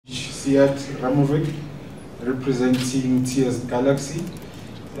Sead Ramovic, representing TS Galaxy.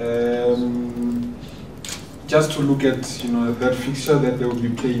 Just to look at that fixture that they will be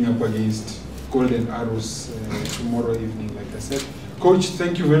playing up against Golden Arrows tomorrow evening, like I said. Coach,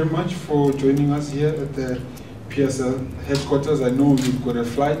 thank you very much for joining us here at the PSL headquarters. I know you've got a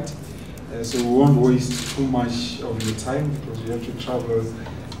flight, so we won't waste too much of your time because you have to travel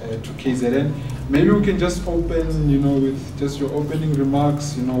to KZN. Maybe we can just open, with just your opening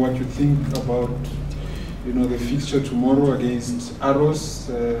remarks, what you think about, the fixture tomorrow against Arrows.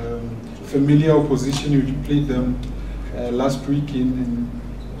 Familiar opposition, you played them last week in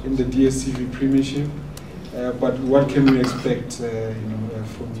the DSTV Premiership. But what can we expect,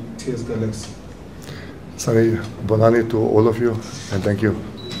 from TS Galaxy? Sorry, Bonani to all of you, and thank you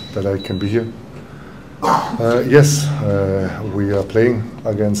that I can be here. Yes, we are playing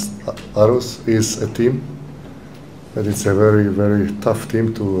against Arrows. Is a team that it's a very, very tough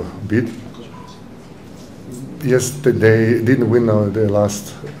team to beat. Yes, they didn't win the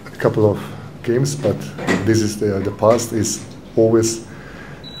last couple of games, but this is the past. Is always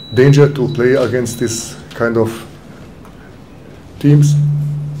danger to play against this kind of teams,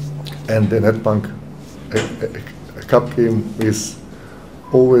 and the Nedbank Cup game is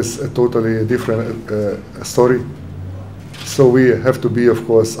always a totally different story. So we have to be, of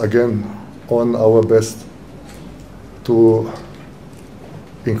course, again on our best to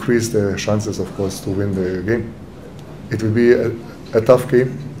increase the chances, of course, to win the game. It will be a tough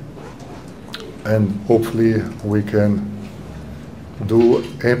game, and hopefully we can do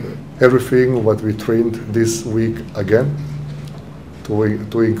everything what we trained this week again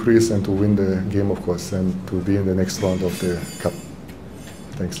to increase and to win the game, of course, and to be in the next round of the cup.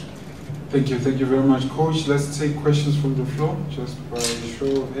 Thanks. Thank you very much, Coach. Let's take questions from the floor, just by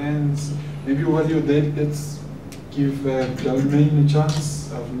show of hands. Maybe while you're there, let's give Dalmain a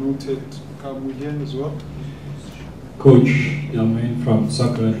chance. I've noted Kamu here as well. Coach Dalmain from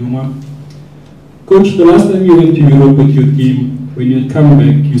Soccer Duma. Coach, the last time you went to Europe with your team, when you had come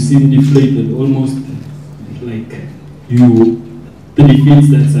back, you seemed deflated, almost like the defeats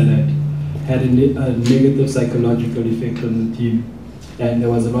that had a negative psychological effect on the team, and there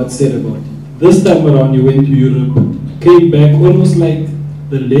was a lot said about it. This time around, you went to Europe, came back, almost like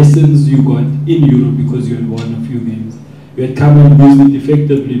the lessons you got in Europe because you had won a few games. You had come and used it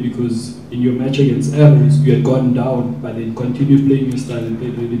effectively because in your match against Arrows, you had gone down, but then continued playing your style and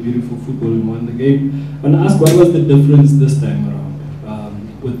played really beautiful football and won the game. I want to ask, what was the difference this time around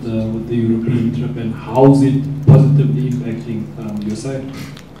with the European trip, and how is it positively impacting your side?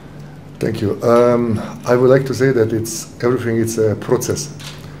 Thank you. I would like to say that it's a process.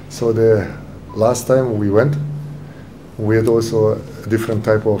 So the last time we went, we had also a different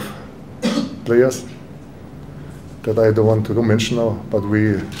type of players that I don't want to mention now, but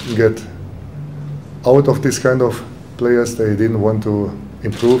we get out of this kind of players. They didn't want to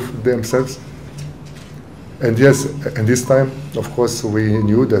improve themselves. And yes, and this time, of course, we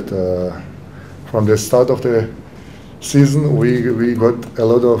knew that from the start of the season, we got a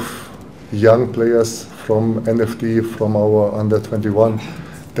lot of young players from NFT, from our under 21,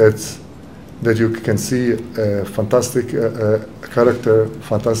 that you can see a fantastic character,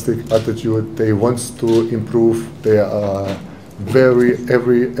 fantastic attitude. They want to improve. They are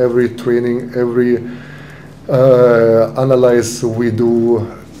every training, every analyze we do,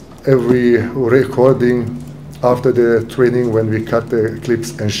 every recording after the training when we cut the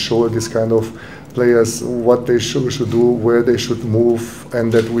clips and show this kind of players what they should do, where they should move,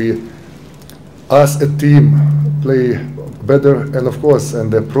 and that we as a team play better. And of course,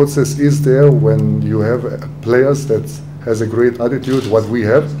 and the process is there when you have players that has a great attitude, what we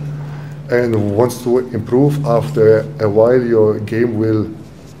have, and wants to improve. After a while, your game will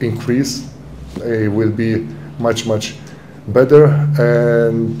increase. It will be much better.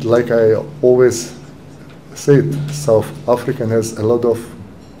 And like I always said, South Africa has a lot of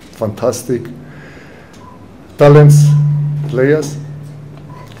fantastic talents, players,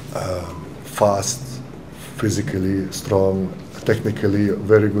 fast, physically strong, technically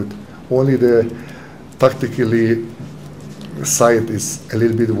very good. Only the tactically side is a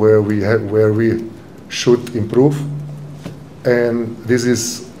little bit where we should improve, and this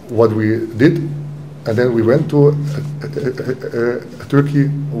is what we did. And then we went to Turkey.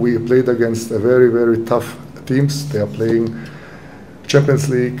 We played against a very tough teams. They are playing Champions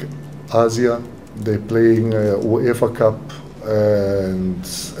League, Asia. They're playing UEFA Cup, and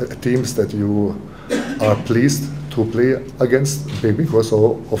teams that you are pleased to play against, because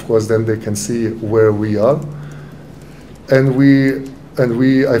of course then they can see where we are. And we And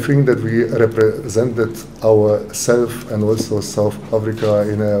I think that we represented ourselves and also South Africa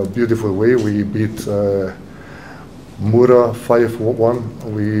in a beautiful way. We beat Mura 5-1.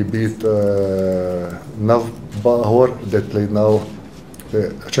 We beat Navbahor that played now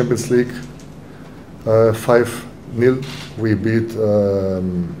the Champions League 5-0. We beat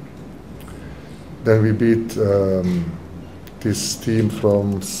then we beat this team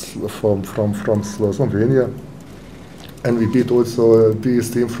from Slovenia. And we beat also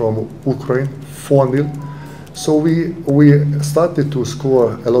this team from Ukraine 4-0. So we started to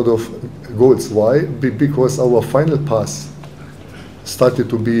score a lot of goals. Why? Because our final pass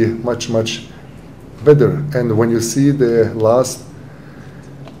started to be much better. And when you see the last,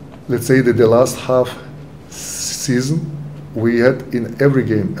 let's say the last half season, we had in every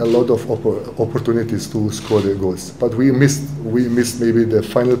game a lot of opportunities to score the goals. But we missed maybe the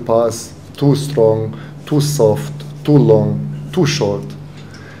final pass, too strong, too soft, too long, too short.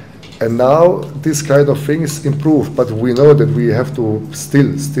 And now this kind of things improve, but we know that we have to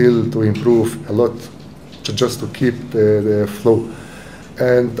still to improve a lot just to keep the flow.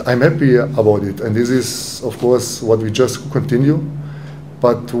 And I'm happy about it. And this is, of course, what we just continue.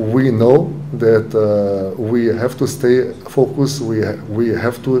 But we know that we have to stay focused. We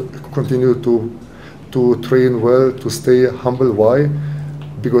have to continue to train well, to stay humble. Why?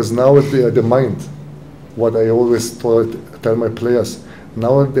 Because now the mind, what I always tell my players,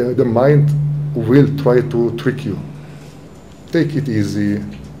 now the mind will try to trick you. Take it easy,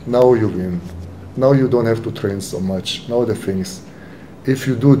 now you win. Now you don't have to train so much. Now the things. If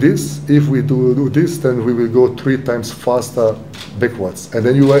you do this, if we do this, then we will go 3 times faster backwards. And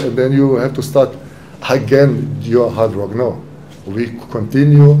then you have to start again your hard work. No, we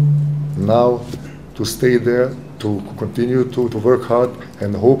continue now to stay there, to continue to work hard,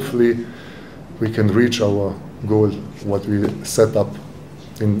 and hopefully we can reach our goal, what we set up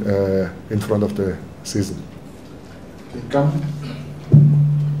in front of the season.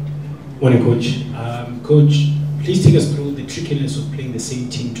 Morning, Coach. Coach, please take us through the trickiness of playing the same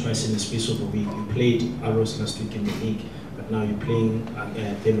team twice in the space of a week. You played Arrows last week in the league, but now you're playing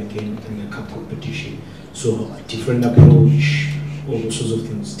them again in the cup competition. So a different approach, all those sorts of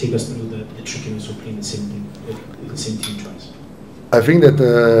things. Take us through the trickiness of playing the same team twice. I think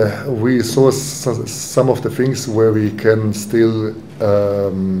that we saw some of the things where we can still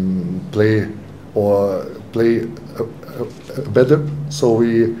play better. So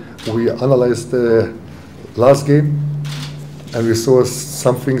we analyzed the last game, and we saw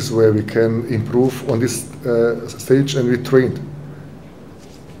some things where we can improve on this stage, and we trained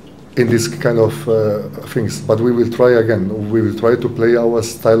in this kind of things. But we will try again. We will try to play our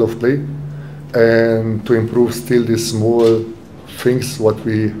style of play and to improve still these small things what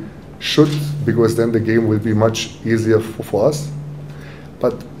we should, because then the game will be much easier for us.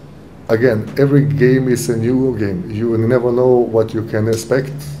 But again, every game is a new game. You never know what you can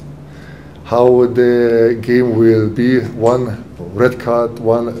expect, how the game will be, one red card,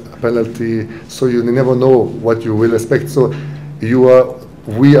 one penalty, so you never know what you will expect. So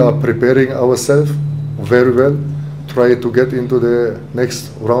we are preparing ourselves very well, try to get into the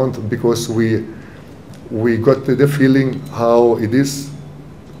next round, because we got the feeling how it is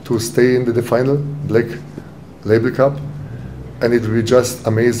to stay in the final Black Label Cup, and it will be just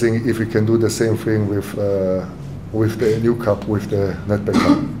amazing if we can do the same thing with the new cup, with the Nedbank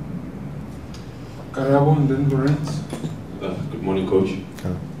Cup. Karabo and then Lorenz. Good morning, Coach.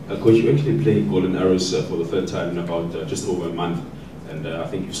 Coach, you actually played Golden Arrows for the third time in about just over a month, and I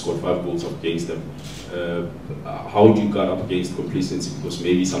think you scored 5 goals up against them. How do you guard up against complacency? Because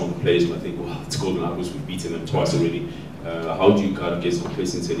maybe some of the players might think, well, it's Golden Arrows, we've beaten them twice already. How do you guard against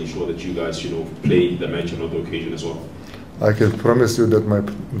complacency and ensure that you guys, play the match on other occasion as well? I can promise you that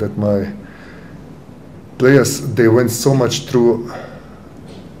my players, they went so much through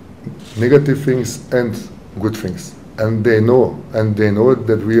negative things and good things, and they know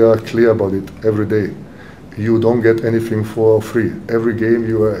that we are clear about it every day. You don't get anything for free. Every game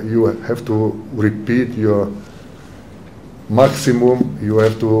you have to repeat your maximum. You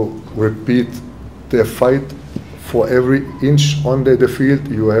have to repeat the fight for every inch on the field.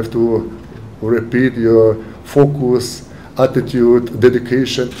 You have to repeat your focus, attitude,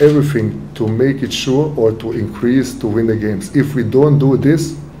 dedication, everything to make it sure or to increase to win the games. If we don't do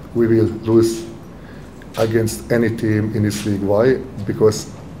this, we will lose against any team in this league. Why? Because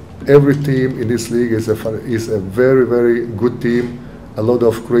every team in this league is a very, very good team, a lot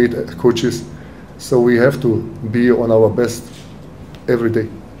of great coaches. So we have to be on our best every day,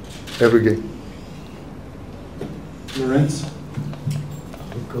 every game. Lorenz?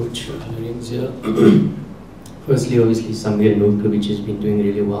 Coach, Lorenz here. Firstly, obviously, Samir Nurkovic has been doing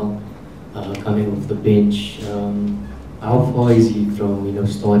really well, coming off the bench. How far is he from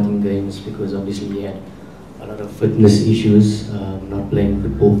starting games? Because obviously he had a lot of fitness issues, not playing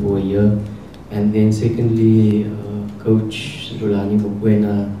football for a year. And then secondly, Coach Rulani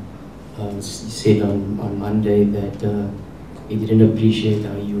Mokwena said on Monday that he didn't appreciate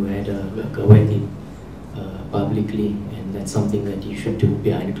how you had a go at him publicly, and that's something that you should do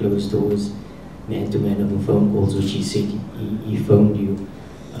behind closed doors, man-to-man over phone calls, which he said he phoned you.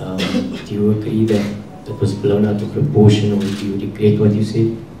 Do you agree that it was blown out of proportion, or do you regret what you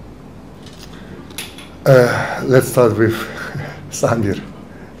said? Let's start with Samir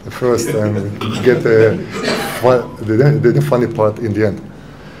first and get the funny part in the end.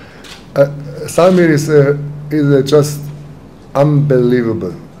 Samir is just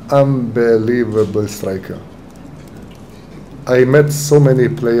unbelievable striker. I met so many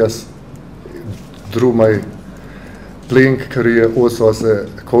players through my playing career, also as a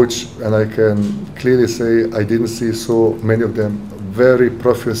coach, and I can clearly say I didn't see so many of them. Very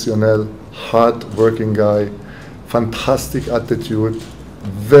professional, hard-working guy, fantastic attitude,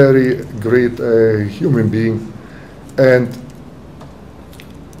 very great human being, and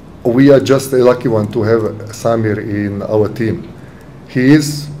we are just a lucky one to have Samir in our team. He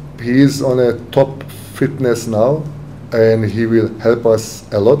is on a top fitness now, and he will help us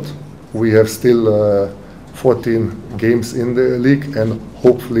a lot. We have still 14 games in the league and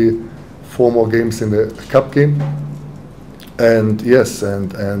hopefully 4 more games in the cup game. And yes,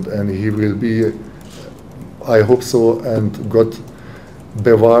 and he will be, I hope so, and God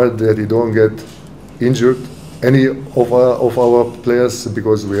beware that he don't get injured, any of our players,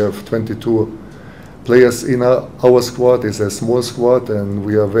 because we have 22 players in our squad. It's a small squad, and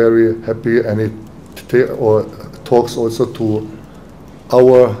we are very happy, and it talks also to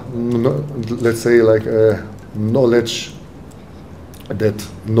our, let's say, like knowledge that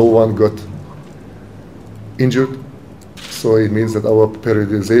no one got injured. So it means that our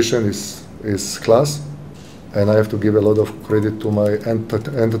periodization is class, and I have to give a lot of credit to my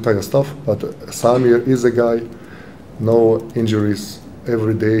entire staff. But Samir is a guy, no injuries.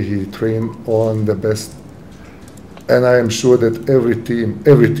 Every day he trained on the best, and I am sure that every team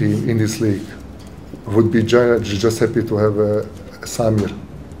in this league would be just happy to have Samir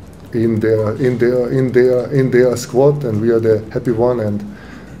in their squad, and we are the happy one, and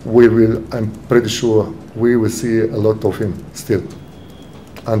we will. I'm pretty sure we will see a lot of him still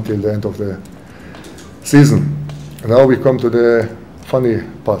until the end of the season. Now we come to the funny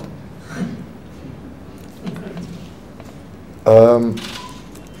part.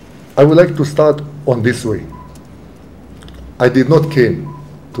 I would like to start on this way. I did not came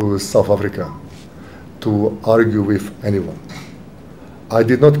to South Africa to argue with anyone. I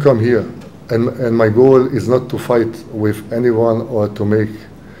did not come here, and my goal is not to fight with anyone or to make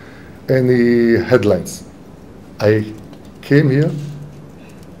any headlines. I came here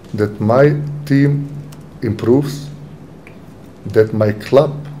that my team improves, that my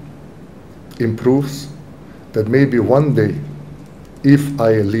club improves, that maybe one day, if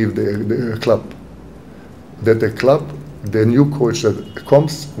I leave the club, that the club, the new coach that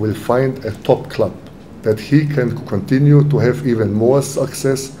comes, will find a top club, that he can continue to have even more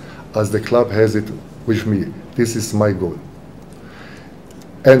success as the club has it with me. This is my goal.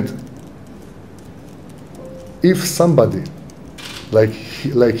 And if somebody, like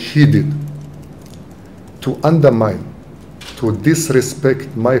he did, to undermine, to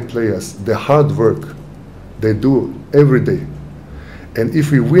disrespect my players, the hard work they do every day, and if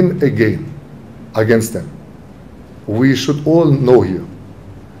we win a game against them, we should all know here,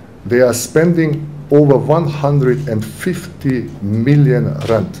 they are spending over 150 million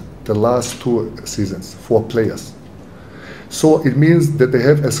rand the last 2 seasons for players. So it means that they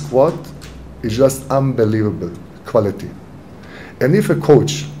have a squad, it's just unbelievable quality. And if a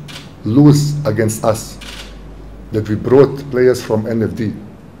coach lose against us, that we brought players from NFD,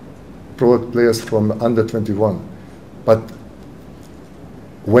 brought players from under 21, but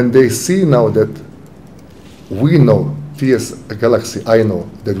when they see now that we know, TS Galaxy, I know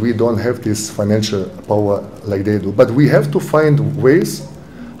that we don't have this financial power like they do, but we have to find ways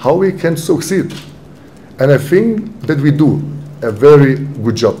how we can succeed. And I think that we do a very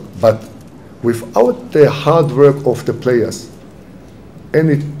good job, but without the hard work of the players,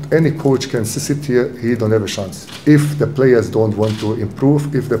 any coach can sit here, he don't have a chance. If the players don't want to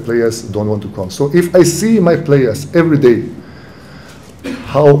improve, if the players don't want to come. So if I see my players every day,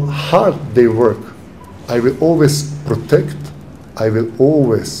 how hard they work, I will always protect, I will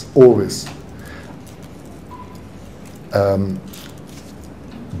always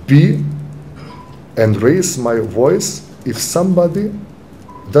be and raise my voice if somebody,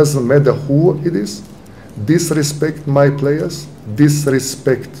 doesn't matter who it is, disrespect my players,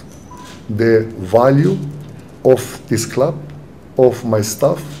 disrespect the value of this club, of my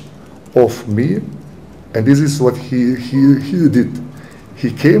staff, of me, and this is what he did.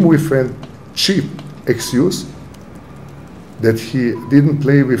 He came with a cheap excuse that he didn't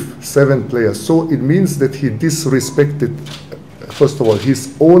play with 7 players. So it means that he disrespected, first of all,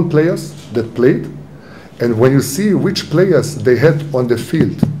 his own players that played, and when you see which players they had on the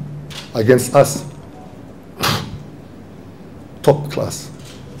field against us, top class.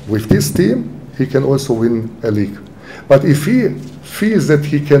 With this team, he can also win a league. But if he feels that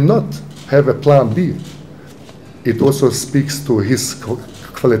he cannot have a plan B, it also speaks to his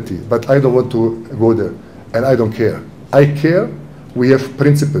quality. But I don't want to go there, and I don't care. I care, we have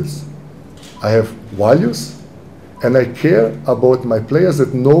principles. I have values, and I care about my players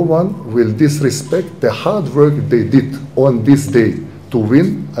that no one will disrespect the hard work they did on this day to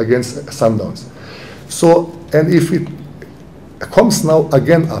win against Sundowns. So, and if it comes now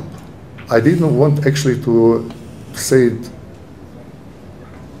again up, I didn't want actually to say it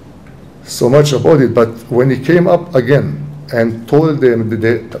so much about it, but when he came up again and told them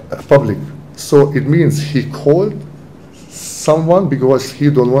the public, so it means he called someone because he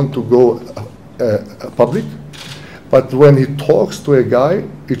don't want to go public, but when he talks to a guy,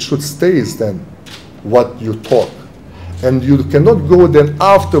 it should stay then what you talk. And you cannot go then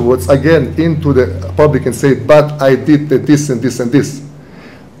afterwards again into the public and say, but I did this and this and this.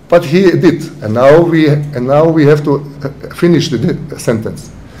 But he did, and now we have to finish the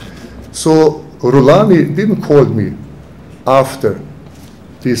sentence. So Rulani didn't call me after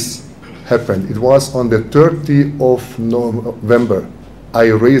this happened. It was on the 30th of November.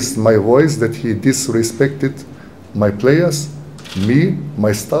 I raised my voice that he disrespected my players, me,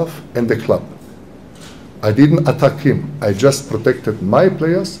 my staff, and the club. I didn't attack him. I just protected my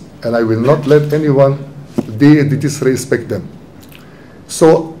players, and I will not let anyone disrespect them.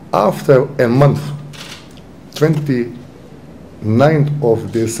 So after a month, 29th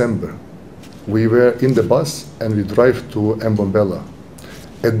of December, we were in the bus and we drive to Mbombela.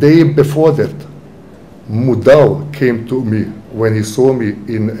 A day before that, Mudau came to me when he saw me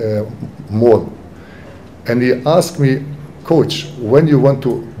in a mall, and he asked me, "Coach, when you want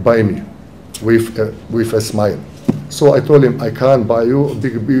to buy me?" with a smile. So I told him, I can't buy you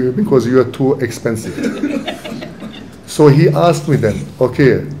because you are too expensive. So he asked me then,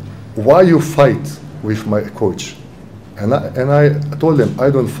 okay, why you fight with my coach? And I told him, I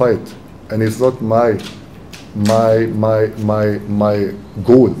don't fight, and it's not my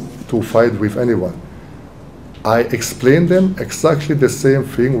goal to fight with anyone. I explained them exactly the same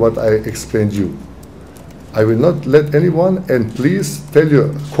thing what I explained you. I will not let anyone, and please tell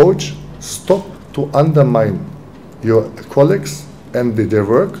your coach, stop to undermine your colleagues and their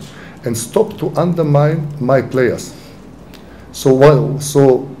work, and stop to undermine my players. So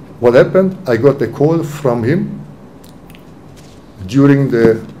what happened? I got a call from him during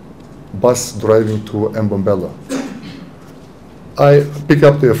the bus driving to Mbombela. I picked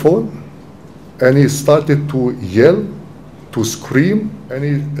up the phone, and he started to yell, to scream, and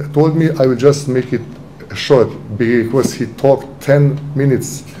he told me I will just make it short because he talked 10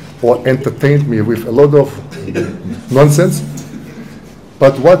 minutes or entertained me with a lot of nonsense.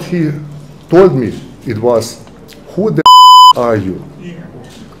 But what he told me, it was, who the are you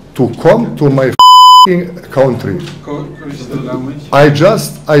to come to my country? I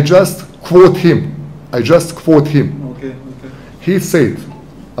just quote him. Okay. He said,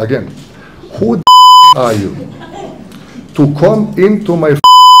 again, who the are you to come into my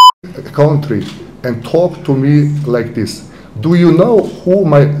country and talk to me like this? Do you know who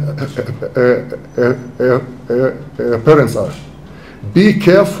my parents are? Be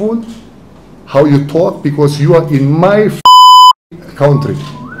careful how you talk because you are in my country.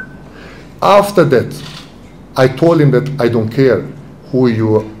 After that, I told him that I don't care who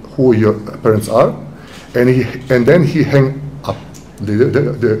your parents are, and then he hung up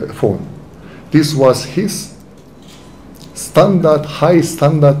the phone. This was his standard, high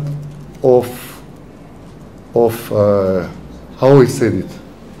standard of how he said it,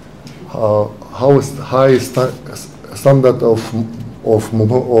 how is high standard of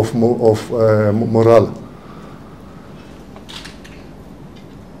morale.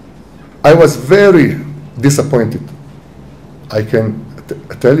 I was very disappointed, I can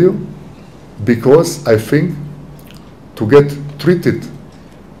tell you, because I think to get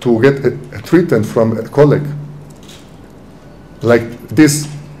a treatment from a colleague like this,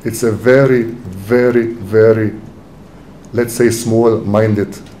 it's a very, very, very, let's say,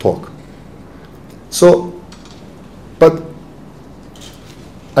 small-minded talk. So, but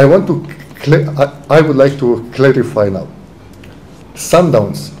I want to, I would like to clarify now.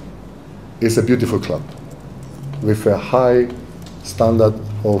 Sundowns is a beautiful club with a high standard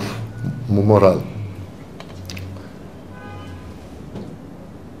of morale.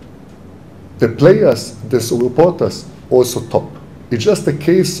 The players, the supporters, also top. It's just a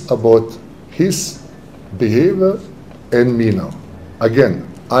case about his behavior and me now. Again,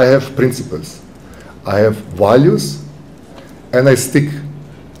 I have principles, I have values, and I stick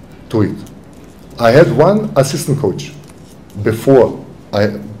to it. I had one assistant coach before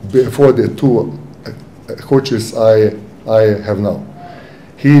the two coaches I have now.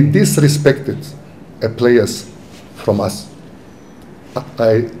 He disrespected players from us.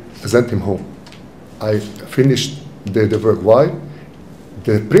 I sent him home. I finished the work. Why?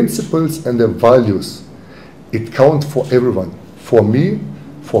 The principles and the values, it count for everyone. For me,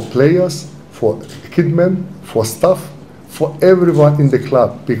 for players, for kidmen, for staff, for everyone in the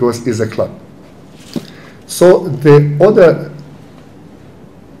club, because it's a club. So the other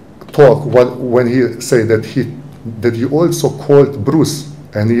talk, when he said that he also called Bruce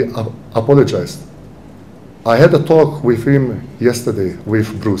and he apologized. I had a talk with him yesterday,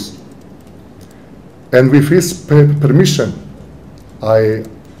 with Bruce. And with his permission, I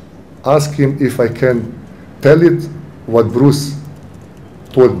asked him if I can tell it what Bruce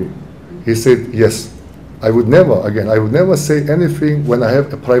told me. He said yes. I would never say anything when I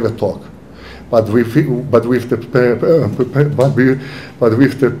have a private talk. But with the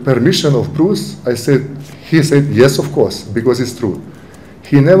permission of Bruce, he said yes, of course, because it's true.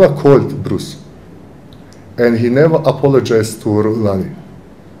 He never called Bruce, and he never apologized to Rulani.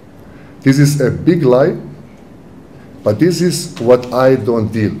 This is a big lie, but this is what I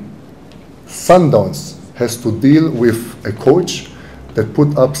don't deal. Sundowns has to deal with a coach that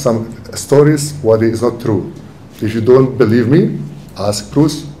put up some stories what is not true. If you don't believe me, ask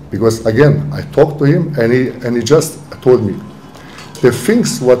Bruce, because again, I talked to him and he just told me. The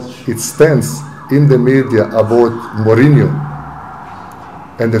things what it stands in the media about Mourinho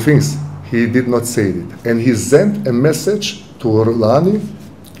and the things, he did not say it. And he sent a message to Rulani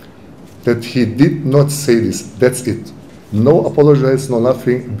that he did not say this. That's it. No apologize, no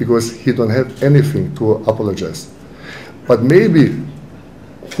nothing, because he don't have anything to apologize. But maybe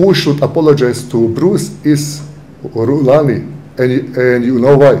who should apologize to Bruce is Rulani, and you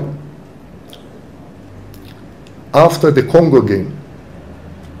know why. After the Congo game,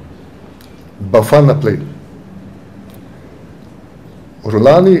 Bafana played.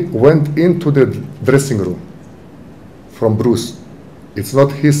 Rulani went into the dressing room from Bruce. It's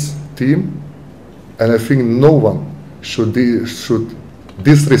not his team, and I think no one should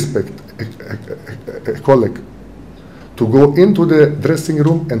disrespect a colleague to go into the dressing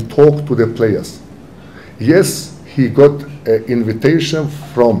room and talk to the players. Yes, he got an invitation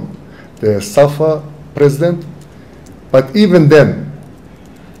from the SAFA president, but even then,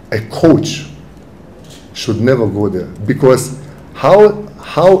 a coach should never go there, because how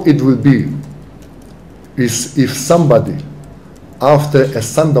it will be is if somebody after a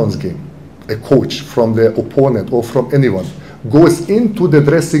Sundowns game, a coach from the opponent or from anyone goes into the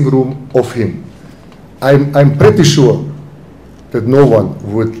dressing room of him. I'm pretty sure that no one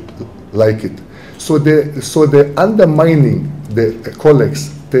would like it. So the undermining the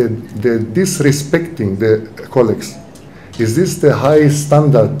colleagues, the disrespecting the colleagues, is this the high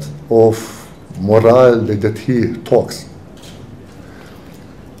standard of morale that he talks?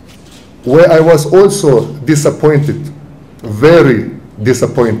 Where I was also disappointed, very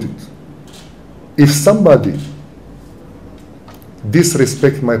disappointed. If somebody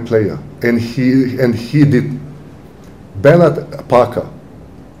disrespect my player, and he did, Bernard Parker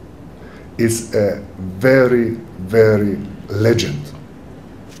is a very, very legend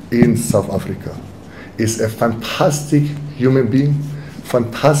in South Africa. Is a fantastic human being,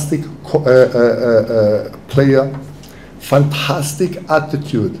 fantastic player, fantastic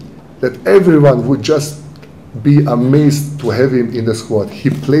attitude that everyone would just be amazed to have him in the squad. He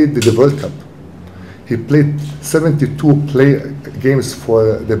played the World Cup. He played 72 games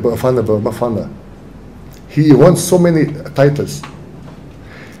for the Bafana. He won so many titles.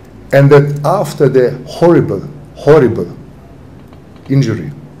 And that after the horrible, horrible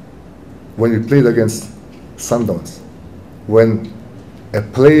injury, when we played against Sundowns, when a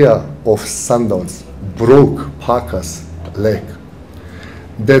player of Sundowns broke Parker's leg,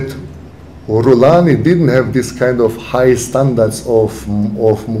 that Rulani didn't have this kind of high standards of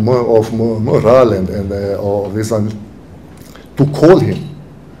morale and this one, to call him,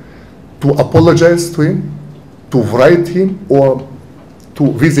 to apologize to him, to write him, or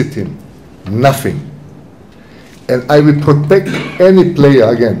to visit him. Nothing. And I will protect any player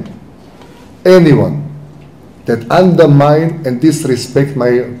again, anyone that undermine and disrespect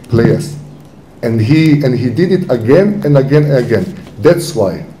my players. And he did it again and again and again. That's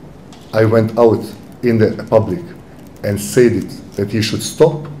why I went out in the public and said it, that he should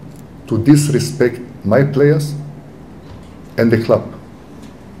stop to disrespect my players and the club.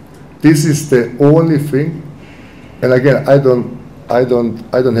 This is the only thing. And again, I don't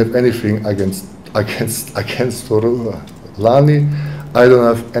have anything against Rulani. I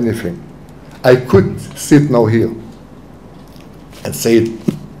don't have anything. I could sit now here and say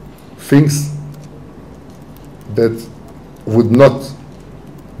things that would not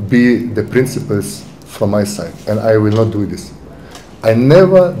be the principles from my side, and I will not do this. I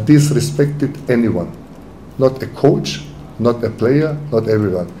never disrespected anyone, not a coach, not a player, not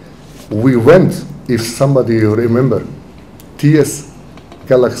everyone. We went, if somebody remember, TS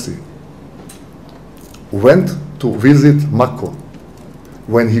Galaxy went to visit Mako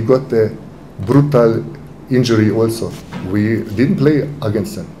when he got the brutal injury also. We didn't play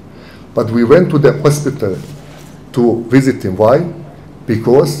against him, but we went to the hospital to visit him. Why?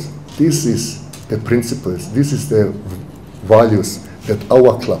 Because this is the principles, this is the values that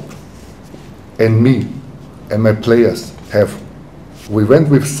our club and me and my players have. We went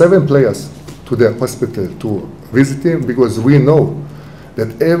with 7 players to the hospital to visit him because we know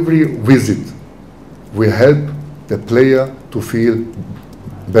that every visit will help the player to feel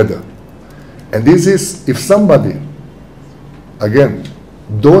better. And this is, if somebody, again,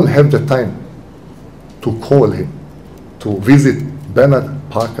 don't have the time to call him, to visit Bernard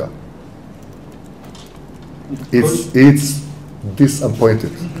Parker, it's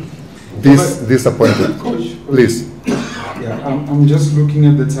disappointed. Disappointed. Coach, Please. Yeah, I'm just looking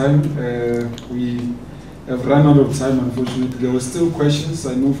at the time. We have run out of time, unfortunately. There were still questions,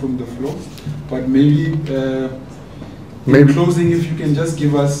 I know, from the floor, but maybe in closing, if you can just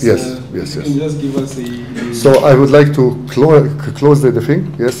give us yes. can just give us a So I would like to close the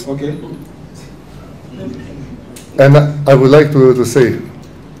thing. Yes. Okay. And I would like to say,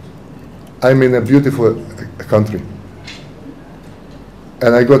 I'm in a beautiful country,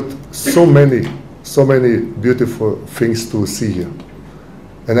 and I got so many beautiful things to see here,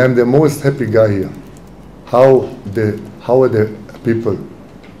 and I'm the most happy guy here. How the people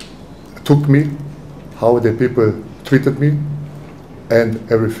took me, how the people treated me, and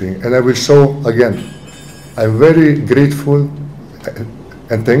everything. And I will show again. I'm very grateful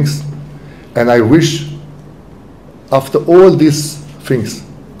and thanks, and I wish, after all these things,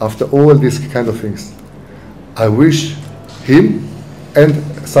 after all these kind of things, I wish him and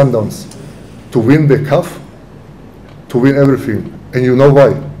Sundowns to win the cup, to win everything. And you know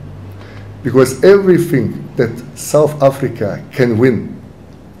why? Because everything that South Africa can win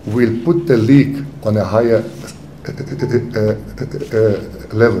will put the league on a higher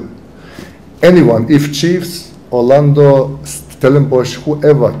level. Anyone, if Chiefs, Orlando, Stellenbosch,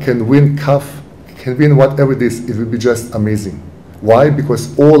 whoever can win CAF, can win whatever it is, it will be just amazing. Why?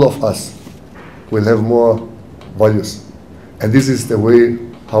 Because all of us will have more values. And this is the way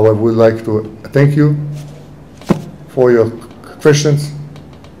how I would like to thank you for your questions.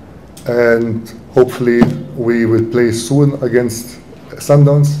 And hopefully we will play soon against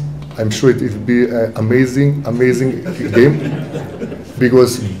Sundowns. I'm sure it will be an amazing game,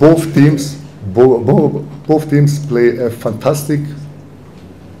 because both teams play a fantastic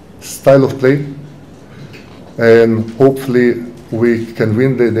style of play, and hopefully we can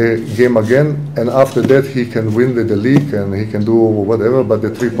win the game again, and after that he can win the league and he can do whatever, but the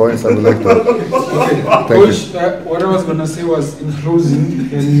 3 points I would like to okay. Coach, what I was going to say was, in closing,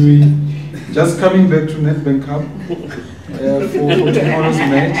 can we, just coming back to Nedbank Cup, for tomorrow's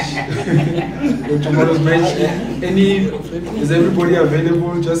match, is everybody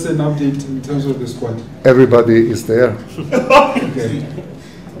available? Just an update in terms of the squad. Everybody is there. Okay.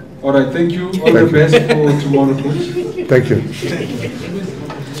 All right, thank you. All the best for tomorrow, Coach. Thank you.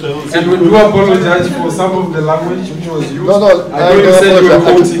 And we do apologize for some of the language which was used. No, I know you said you were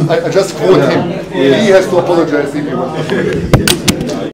quoting. I just quote him. Yeah. He has to apologize if he wants.